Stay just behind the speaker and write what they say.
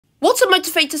What's up,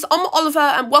 motivators? I'm Oliver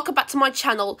and welcome back to my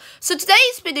channel. So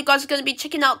today's video, guys, is going to be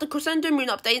checking out the Crescendo Moon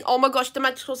update. Oh my gosh, the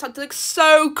magical Santa looks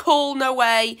so cool, no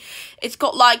way. It's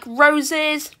got like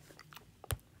roses.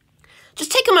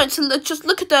 Just take a moment to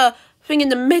look at the thing in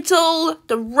the middle.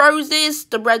 The roses,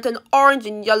 the red and orange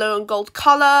and yellow and gold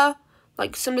colour.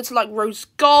 Like similar to like rose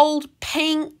gold,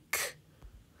 pink.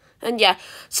 And yeah,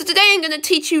 so today I'm going to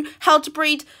teach you how to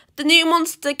breed the new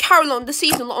monster Carillong, the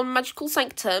seasonal on Magical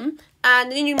Sanctum.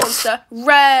 And the new monster,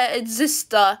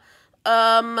 CRESENDO.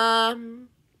 I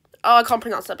can't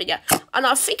pronounce that, but yeah. And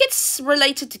I think it's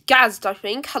related to Gazd, I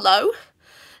think. Hello.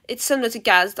 It's similar to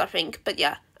Gazd, I think. But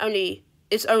yeah,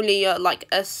 it's only like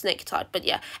a snake type. But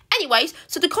yeah. Anyways,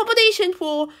 so the combination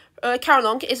for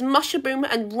Carillong is Mushaboom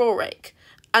and Rorik.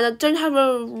 And I don't have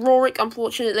a Rorik,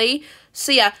 unfortunately.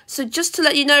 So yeah, so just to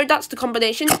let you know, that's the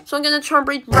combination. So I'm going to try and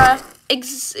breed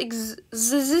xyster.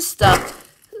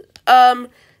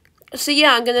 So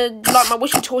yeah, I'm going to light my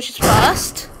wishing torches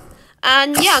first.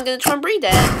 And yeah, I'm going to try and breed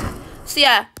it. So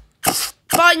yeah.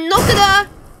 But I'm not going to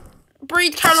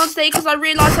breed Carillong today because I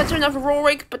realised I don't have a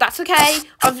Rorik. But that's okay.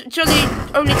 I've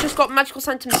only just got Magical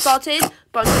Sanctum started.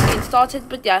 But I'm just getting started.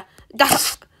 But yeah, I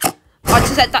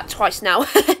just said that twice now.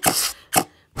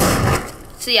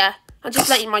 So yeah, I'm just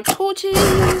lighting my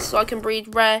torches so I can breed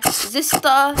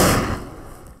xyster.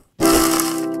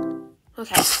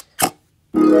 Okay.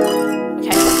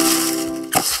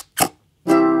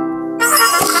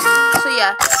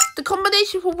 The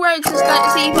combination for xyster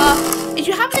is either, if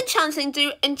you have an enchanting,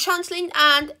 do enchanting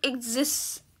and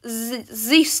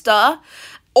xyster,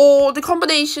 or the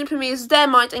combination for me is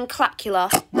Dermite and Clacula.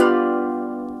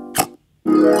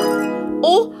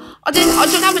 Or I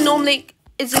don't have a normally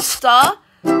xyster,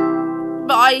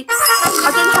 but I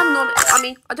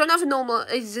don't have a normal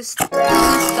xyster,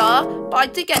 but I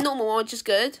did get a normal one, which is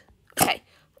good. Okay,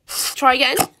 try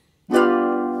again.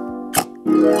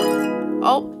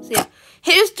 Oh, so yeah.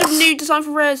 Here's the new design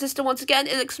for xyster once again.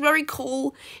 It looks very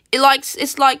cool.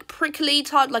 It's like prickly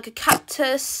type, like a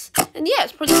cactus. And yeah,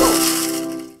 it's pretty cool.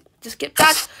 Just skip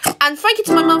that. And thank you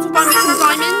to my mum for buying me some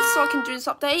diamonds so I can do this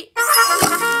update.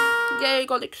 Yeah, you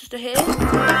got xyster here.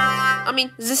 I mean,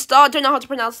 xyster, I don't know how to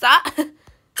pronounce that.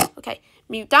 Okay,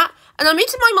 mute that. And I'm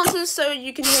muting my monsters so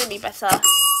you can hear me better.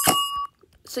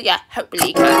 So yeah, hopefully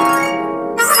you can.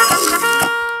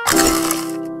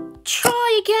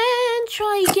 Try again,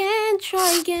 try again,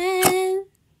 try again.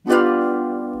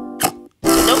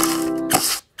 Nope.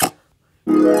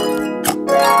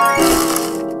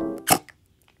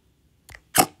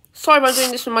 Sorry about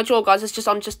doing this with my jaw, guys. It's just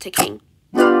I'm just ticking.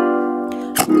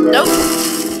 Nope.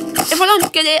 If I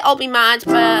don't get it, I'll be mad,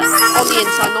 but on the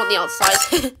inside, not the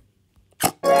outside.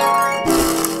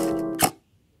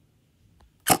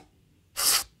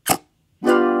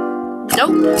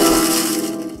 Nope.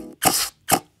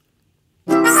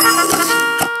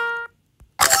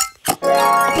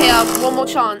 Okay, one more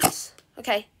chance.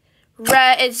 Okay.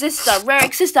 xyster.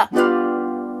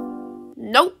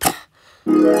 Nope.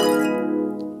 I'm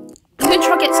gonna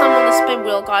try to get some on the spin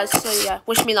wheel, guys, so yeah,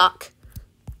 wish me luck.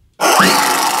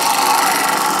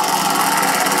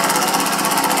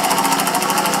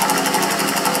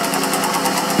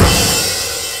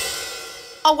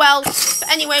 Oh well, but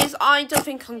anyways, I don't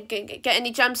think I'm going to get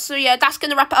any gems. So yeah, that's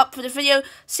going to wrap it up for the video.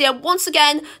 So yeah, once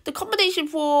again, the combination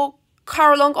for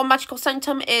Carillong on Magical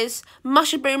Sanctum is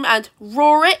Mushaboom and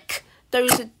Rorik.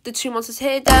 Those are the two monsters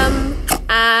here, them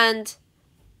and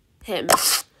him.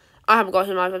 I haven't got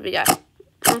him either, but yeah.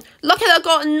 Luckily, I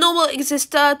got a normal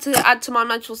xyster to add to my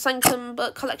Magical Sanctum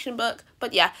book, collection book.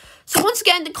 But yeah, so once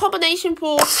again, the combination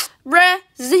for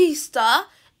xyster,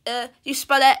 you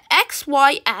spell it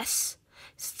XYSTER,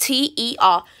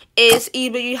 is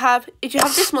either if you have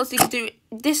this monster, you can do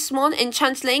this one,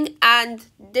 enchanting, and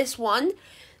this one.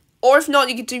 Or if not,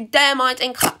 you could do Dermite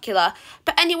and Clacula.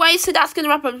 But anyway, so that's going to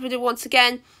wrap up the video once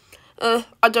again. I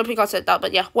don't think I said that,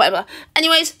 but yeah, whatever.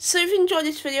 Anyways, so if you enjoyed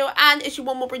this video and if you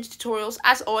want more breeding tutorials,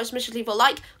 as always, make sure to leave a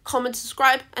like, comment,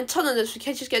 subscribe, and turn on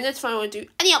notifications to get notified when I do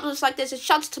any uploads like this. And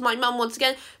shout out to my mum once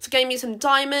again for getting me some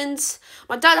diamonds.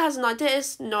 My dad has no idea,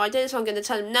 so I'm going to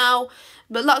tell him now.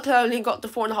 But luckily, I only got the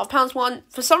 £4.5 one.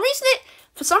 For some reason,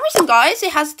 guys,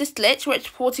 it has this glitch where it's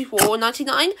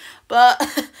 $44.99, but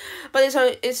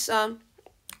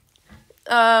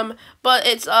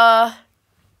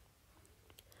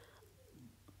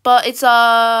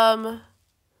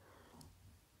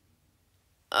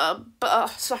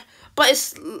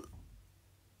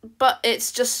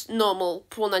it's just normal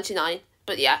 $4.99.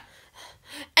 But yeah.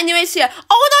 Anyways, yeah.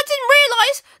 Oh, and I didn't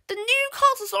realise the new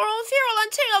castles are on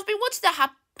Fearland too. I've been wanting to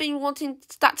been wanting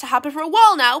that to happen for a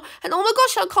while now, and oh my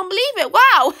gosh, I can't believe it.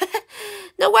 Wow.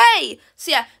 No way. So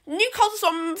yeah, new cards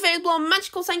are available on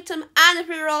Magical Sanctum and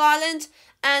Imperial Island.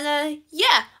 And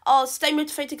yeah, I'll stay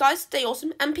motivated, guys. Stay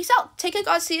awesome, and peace out. Take care,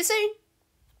 guys. See you soon.